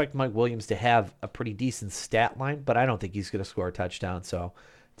do expect Mike Williams to have a pretty decent stat line, but I don't think he's going to score a touchdown. So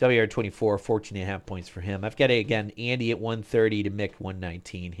WR24, 14.5 points for him. I've got, again, Andy at 130 to Mick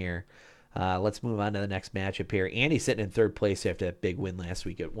 119 here. Let's move on to the next matchup here. Andy's sitting in third place after that big win last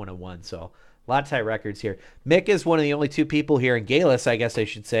week at 101, so a lot of tie records here. Mick is one of the only two people here, and Galus, I guess I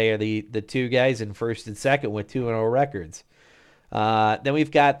should say, are the two guys in first and second with 2-0 records. Then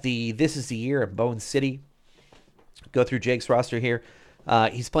we've got the This Is the Year of Bone City. Go through Jake's roster here.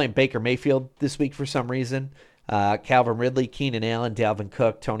 He's playing Baker Mayfield this week for some reason. Calvin Ridley, Keenan Allen, Dalvin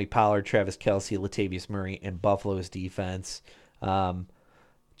Cook, Tony Pollard, Travis Kelce, Latavius Murray, and Buffalo's defense.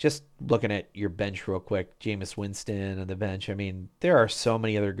 Just looking at your bench real quick, Jameis Winston on the bench. I mean, there are so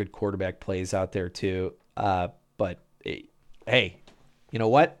many other good quarterback plays out there too. But hey, you know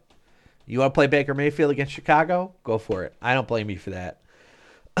what? You want to play Baker Mayfield against Chicago? Go for it. I don't blame you for that.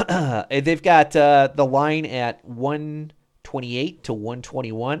 They've got the line at 128 to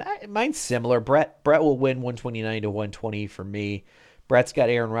 121. Mine's similar. Brett will win 129 to 120 for me. Brett's got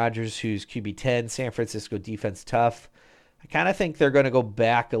Aaron Rodgers, who's QB10. San Francisco defense tough. I kind of think they're going to go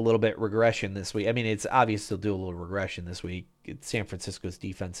back a little bit regression this week. I mean, it's obvious they'll do a little regression this week. San Francisco's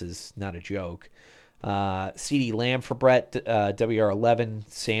defense is not a joke. CeeDee Lamb for Brett, WR11,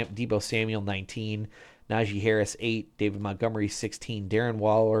 Deebo Samuel 19, Najee Harris 8, David Montgomery 16, Darren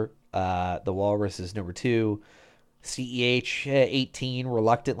Waller, the Walrus is number 2, CEH 18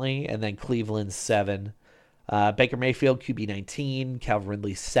 reluctantly, and then Cleveland 7. Baker Mayfield QB 19, Calvin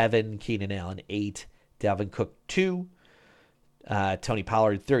Ridley 7, Keenan Allen 8, Dalvin Cook 2. Tony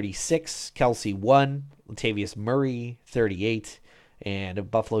Pollard 36, Kelce 1, Latavius Murray 38, and a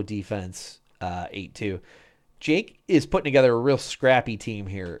Buffalo defense 8-2. Jake is putting together a real scrappy team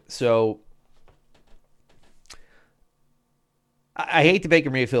here. So I hate the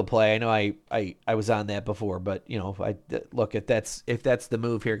Baker Mayfield play. I know I was on that before, but look, if that's the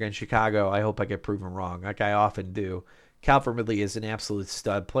move here against Chicago, I hope I get proven wrong, like I often do. Calvin Ridley is an absolute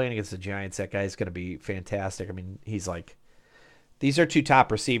stud. Playing against the Giants, that guy is going to be fantastic. I mean, these are two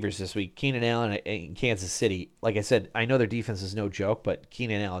top receivers this week. Keenan Allen in Kansas City. Like I said, I know their defense is no joke, but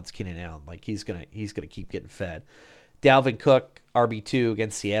Keenan Allen's Keenan Allen. Like he's gonna keep getting fed. Dalvin Cook, RB2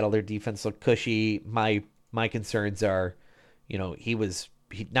 against Seattle. Their defense looked cushy. My concerns are, he's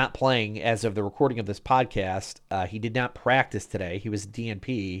not playing as of the recording of this podcast. He did not practice today. He was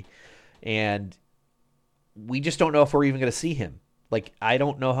DNP, and we just don't know if we're even going to see him. Like, I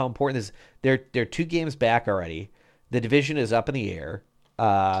don't know how important this is. They're 2 games back already. The division is up in the air.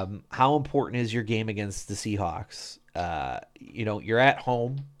 How important is your game against the Seahawks? You're at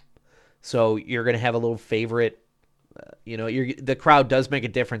home, so you're going to have a little favorite. The crowd does make a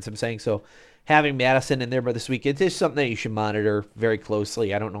difference, I'm saying. So having Madison in there by this week, it is something that you should monitor very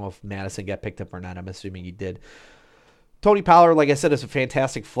closely. I don't know if Madison got picked up or not. I'm assuming he did. Tony Pollard, like I said, is a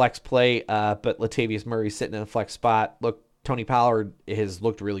fantastic flex play, but Latavius Murray sitting in a flex spot. Look, Tony Pollard has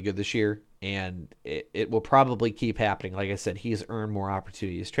looked really good this year, and it will probably keep happening. Like I said, he's earned more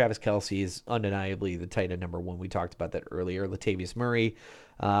opportunities. Travis Kelce is undeniably the tight end number 1. We talked about that earlier. Latavius Murray.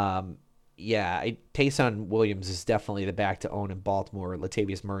 Taysom Williams is definitely the back to own in Baltimore.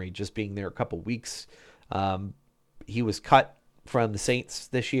 Latavius Murray just being there a couple weeks. He was cut from the Saints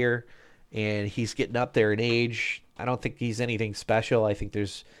this year, and he's getting up there in age. I don't think he's anything special. I think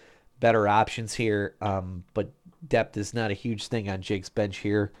there's better options here, but depth is not a huge thing on Jake's bench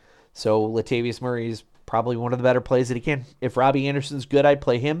here. So Latavius Murray is probably one of the better plays that he can. If Robbie Anderson's good, I'd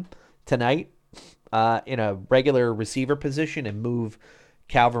play him tonight in a regular receiver position and move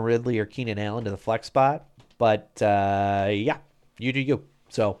Calvin Ridley or Keenan Allen to the flex spot. But, you do you.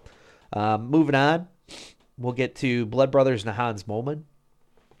 So moving on, we'll get to Blood Brothers and Hans Molman.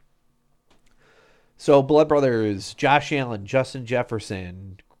 So Blood Brothers, Josh Allen, Justin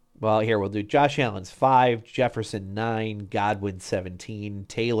Jefferson. Well, here we'll do Josh Allen's 5, Jefferson 9, Godwin 17,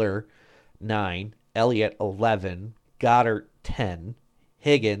 Taylor 9, Elliott 11, Goddard 10,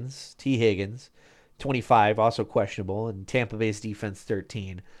 Higgins, T. Higgins 25, also questionable, and Tampa Bay's defense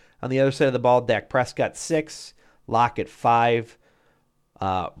 13. On the other side of the ball, Dak Prescott 6, Lockett 5.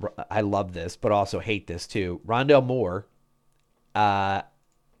 I love this, but also hate this too. Rondale Moore,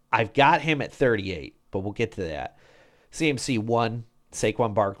 I've got him at 38, but we'll get to that. CMC 1,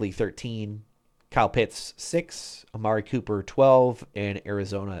 Saquon Barkley 13, Kyle Pitts 6, Amari Cooper 12, and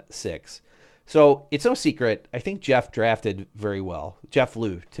Arizona 6. So it's no secret. I think Jeff drafted very well. Jeff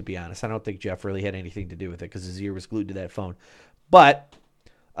Lou, to be honest. I don't think Jeff really had anything to do with it because his ear was glued to that phone. But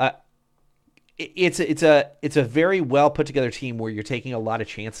it's a very well put together team where you're taking a lot of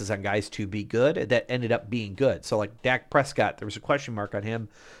chances on guys to be good that ended up being good. So like Dak Prescott, there was a question mark on him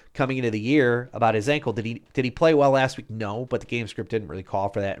coming into the year about his ankle. Did he play well last week? No, but the game script didn't really call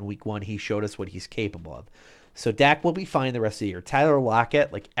for that. In week 1, he showed us what he's capable of. So Dak will be fine the rest of the year. Tyler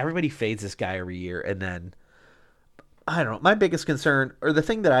Lockett, like everybody fades this guy every year, and then I don't know. My biggest concern, or the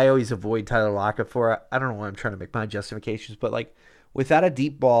thing that I always avoid Tyler Lockett for, I don't know why I'm trying to make my justifications, but like without a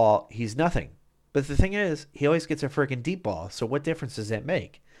deep ball, he's nothing. But the thing is, he always gets a freaking deep ball. So what difference does that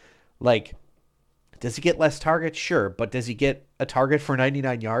make? Like, does he get less targets? Sure. But does he get a target for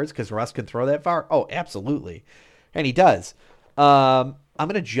 99 yards because Russ can throw that far? Oh, absolutely. And he does. I'm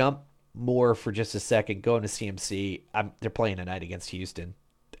going to jump more for just a second, going to CMC. They're playing tonight against Houston.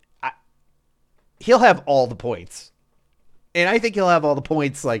 He'll have all the points. And I think he'll have all the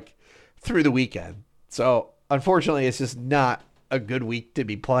points like through the weekend. So unfortunately, it's just not a good week to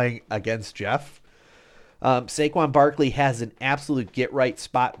be playing against Jeff. Saquon Barkley has an absolute get-right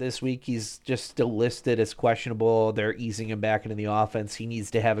spot this week. He's just still listed as questionable. They're easing him back into the offense. He needs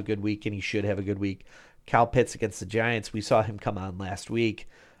to have a good week, and he should have a good week. Kyle Pitts against the Giants. We saw him come on last week.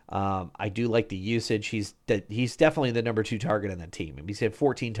 I do like the usage. He's definitely the number 2 target on that team. He's had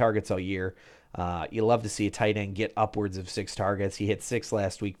 14 targets all year. You love to see a tight end get upwards of 6 targets. He hit 6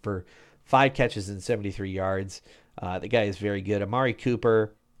 last week for 5 catches and 73 yards. The guy is very good. Amari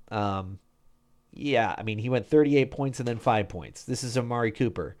Cooper, yeah, I mean, he went 38 points and then 5 points. This is Amari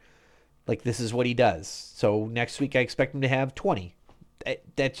Cooper. Like, this is what he does. So next week I expect him to have 20.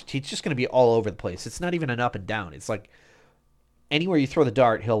 He's just going to be all over the place. It's not even an up and down. It's like anywhere you throw the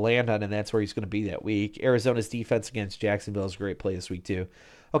dart, he'll land on, and that's where he's going to be that week. Arizona's defense against Jacksonville is a great play this week too.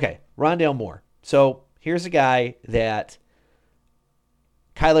 Okay, Rondale Moore. So here's a guy that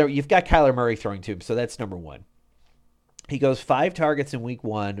you've got Kyler Murray throwing to him, so that's number 1. He goes 5 targets in week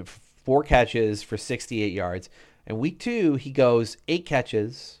 1, 4 catches for 68 yards. And week 2, he goes 8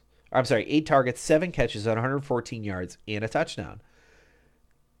 targets, 7 catches on 114 yards and a touchdown.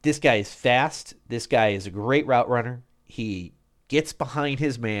 This guy is fast. This guy is a great route runner. He gets behind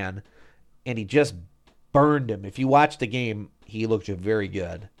his man, and he just burned him. If you watch the game, he looked very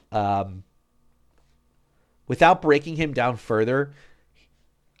good. Without breaking him down further,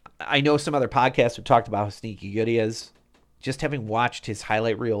 I know some other podcasts have talked about how sneaky good he is. Just having watched his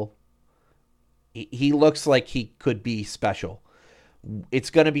highlight reel, he looks like he could be special.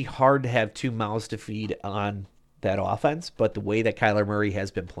 It's going to be hard to have 2 mouths to feed on that offense, but the way that Kyler Murray has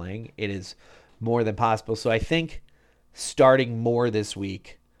been playing, it is more than possible. So I think starting Moore this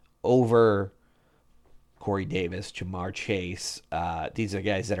week over Corey Davis, Jamar Chase, these are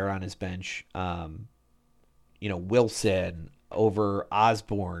guys that are on his bench. Wilson over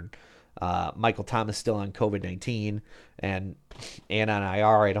Osborne. Michael Thomas still on COVID-19 and on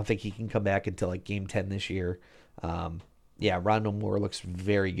IR. I don't think he can come back until like game 10 this year. Rondale Moore looks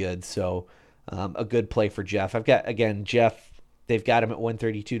very good. So a good play for Jeff. Jeff, they've got him at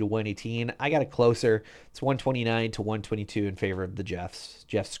 132 to 118. I got it closer. It's 129 to 122 in favor of the Jeffs.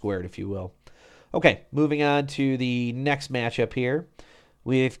 Jeff squared, if you will. Okay, moving on to the next matchup here.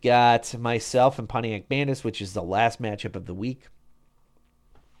 We've got myself and Pontiac Bandits, which is the last matchup of the week.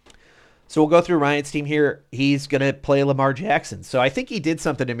 So we'll go through Ryan's team here. He's going to play Lamar Jackson. So I think he did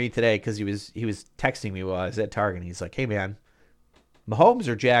something to me today because he was texting me while I was at Target. He's like, hey, man, Mahomes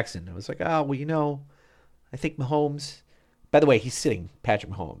or Jackson? I was like, oh, well, I think Mahomes. By the way, he's sitting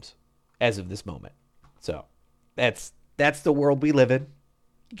Patrick Mahomes as of this moment. So that's the world we live in.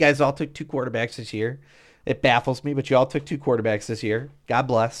 You guys all took 2 quarterbacks this year. It baffles me, but you all took 2 quarterbacks this year. God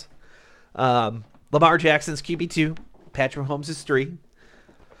bless. Lamar Jackson's QB2. Patrick Mahomes is 3.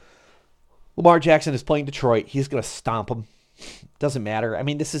 Lamar Jackson is playing Detroit. He's going to stomp him. Doesn't matter. I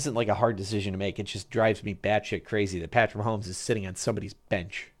mean, this isn't like a hard decision to make. It just drives me batshit crazy that Patrick Mahomes is sitting on somebody's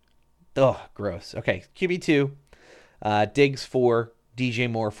bench. Ugh, gross. Okay, QB2. Diggs 4.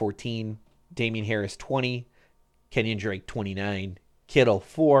 DJ Moore 14. Damian Harris 20. Kenyon Drake 29. Kittle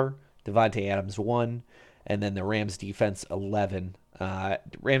 4. Devontae Adams 1. And then the Rams defense 11.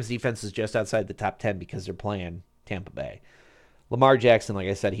 Rams defense is just outside the top 10 because they're playing Tampa Bay. Lamar Jackson, like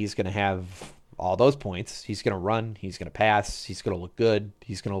I said, he's going to have all those points. He's going to run. He's going to pass. He's going to look good.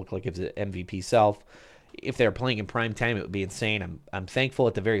 He's going to look like his MVP self. If they're playing in prime time, it would be insane. I'm thankful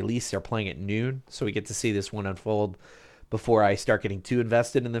at the very least they're playing at noon, so we get to see this one unfold before I start getting too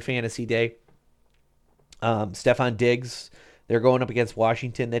invested in the fantasy day. Stephon Diggs, they're going up against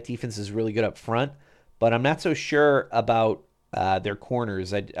Washington. That defense is really good up front, but I'm not so sure about their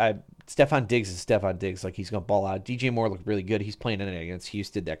corners. Stephon Diggs is Stephon Diggs. Like, he's going to ball out. DJ Moore looked really good. He's playing in it against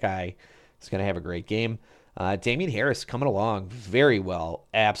Houston. That guy is going to have a great game. Damian Harris coming along very well.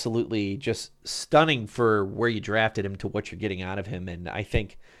 Absolutely just stunning for where you drafted him to what you're getting out of him. And I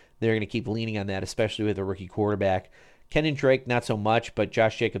think they're going to keep leaning on that, especially with a rookie quarterback. Kenyon Drake, not so much, but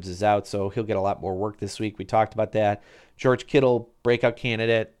Josh Jacobs is out, so he'll get a lot more work this week. We talked about that. George Kittle, breakout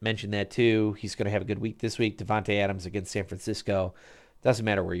candidate, mentioned that too. He's going to have a good week this week. Devontae Adams against San Francisco. Doesn't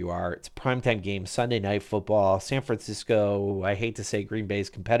matter where you are. It's a primetime game, Sunday Night Football. San Francisco, I hate to say Green Bay is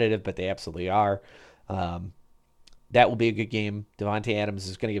competitive, but they absolutely are. That will be a good game. Devontae Adams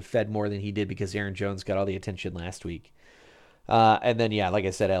is going to get fed more than he did because Aaron Jones got all the attention last week. And then, yeah, like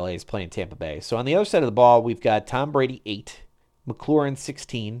I said, LA is playing Tampa Bay. So on the other side of the ball, we've got Tom Brady 8, McLaurin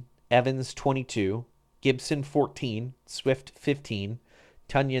 16, Evans 22, Gibson 14, Swift 15,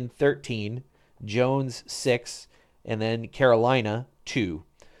 Tunyon 13, Jones 6, and then Carolina 2.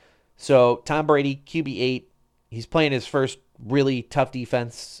 So Tom Brady, QB 8, he's playing his first really tough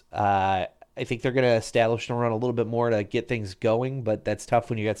defense. I think they're going to establish and run a little bit more to get things going, but that's tough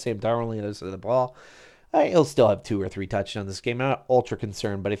when you got Sam Darnold on the other side of the ball. He'll still have 2 or 3 touchdowns this game. I'm not ultra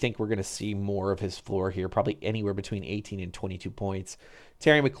concerned, but I think we're going to see more of his floor here, probably anywhere between 18 and 22 points.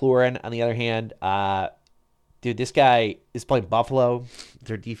 Terry McLaurin, on the other hand, dude, this guy is playing Buffalo.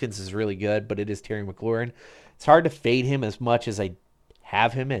 Their defense is really good, but it is Terry McLaurin. It's hard to fade him as much as I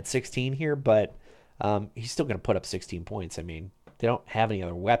have him at 16 here, but he's still going to put up 16 points. I mean, they don't have any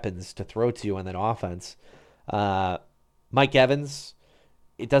other weapons to throw to on that offense. Mike Evans,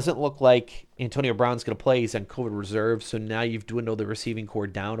 it doesn't look like Antonio Brown's going to play. He's on COVID reserve, so now you've dwindled the receiving core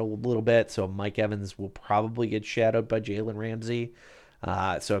down a little bit, so Mike Evans will probably get shadowed by Jalen Ramsey.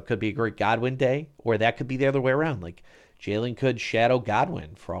 So it could be a great Godwin day, or that could be the other way around. Like, Jalen could shadow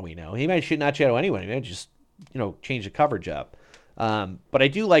Godwin, for all we know. He might not shadow anyone. He might just, change the coverage up. But I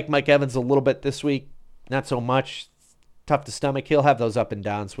do like Mike Evans a little bit this week. Not so much. Tough to stomach. He'll have those up and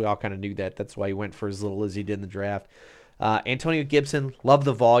downs. We all kind of knew that. That's why he went for as little as he did in the draft. Antonio Gibson, love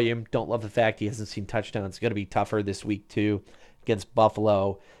the volume. Don't love the fact he hasn't seen touchdowns. It's going to be tougher this week, too, against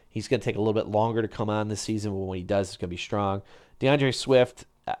Buffalo. He's going to take a little bit longer to come on this season, but when he does, it's going to be strong. DeAndre Swift,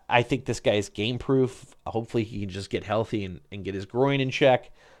 I think this guy is game-proof. Hopefully he can just get healthy and get his groin in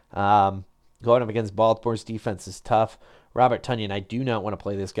check. Going up against Baltimore's defense is tough. Robert Tunyon, I do not want to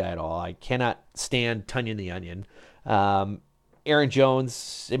play this guy at all. I cannot stand Tunyon the Onion. Aaron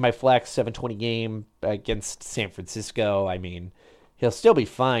Jones in my flex 720 game against San Francisco. I mean, he'll still be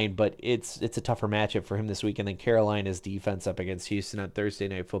fine, but it's a tougher matchup for him this week. And then Carolina's defense up against Houston on Thursday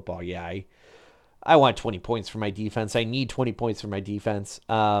Night Football. Yeah, I want 20 points for my defense. I need 20 points for my defense.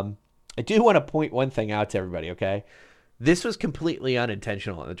 I do want to point one thing out to everybody, okay? This was completely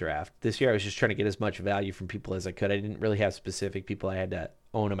unintentional in the draft. This year I was just trying to get as much value from people as I could. I didn't really have specific people I had to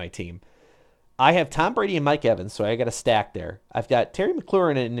own on my team. I have Tom Brady and Mike Evans, so I got a stack there. I've got Terry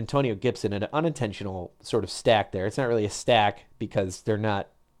McLaurin and Antonio Gibson, an unintentional sort of stack there. It's not really a stack because they're not,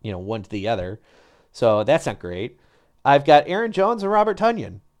 one to the other. So that's not great. I've got Aaron Jones and Robert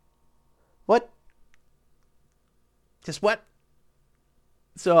Tunyon. What? Just what?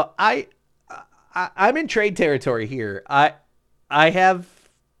 So I'm in trade territory here. I have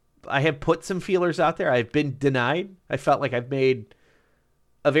put some feelers out there. I've been denied. I felt like I've made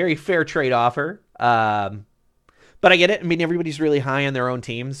a very fair trade offer. But I get it. I mean, everybody's really high on their own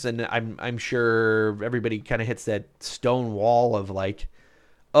teams, and I'm sure everybody kind of hits that stone wall of like,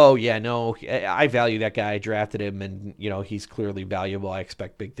 oh yeah, no, I value that guy. I drafted him, and he's clearly valuable. I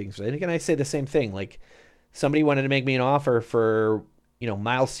expect big things. And again, I say the same thing. Like, somebody wanted to make me an offer for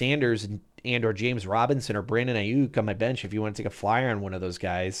Miles Sanders and or James Robinson or Brandon Ayuk on my bench. If you want to take a flyer on one of those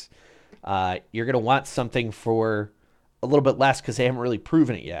guys, you're gonna want something for a little bit less because they haven't really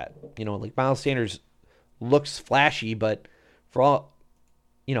proven it yet. Like Miles Sanders looks flashy, but for all,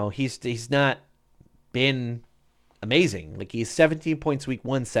 he's not been amazing. Like, he's 17 points week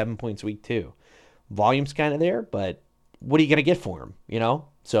 1, 7 points week 2. Volume's kind of there, but what are you going to get for him,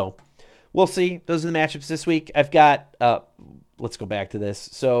 So we'll see. Those are the matchups this week. I've got, let's go back to this.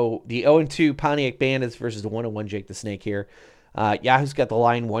 So the 0-2 Pontiac Bandits versus the 1-1 Jake the Snake here. Yahoo's got the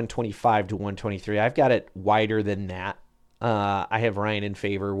line 125 to 123. I've got it wider than that. I have Ryan in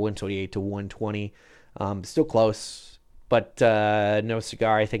favor, 128 to 120. Still close, but no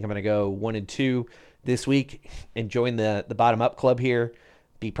cigar. I think I'm going to go 1-2 this week and join the bottom up club here.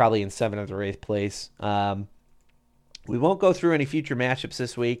 Be probably in 7th or 8th place. We won't go through any future matchups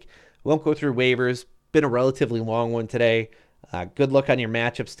this week. We won't go through waivers. Been a relatively long one today. Good luck on your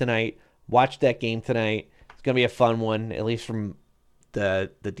matchups tonight. Watch that game tonight. It's going to be a fun one, at least from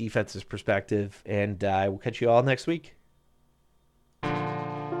the defense's perspective. And I will catch you all next week.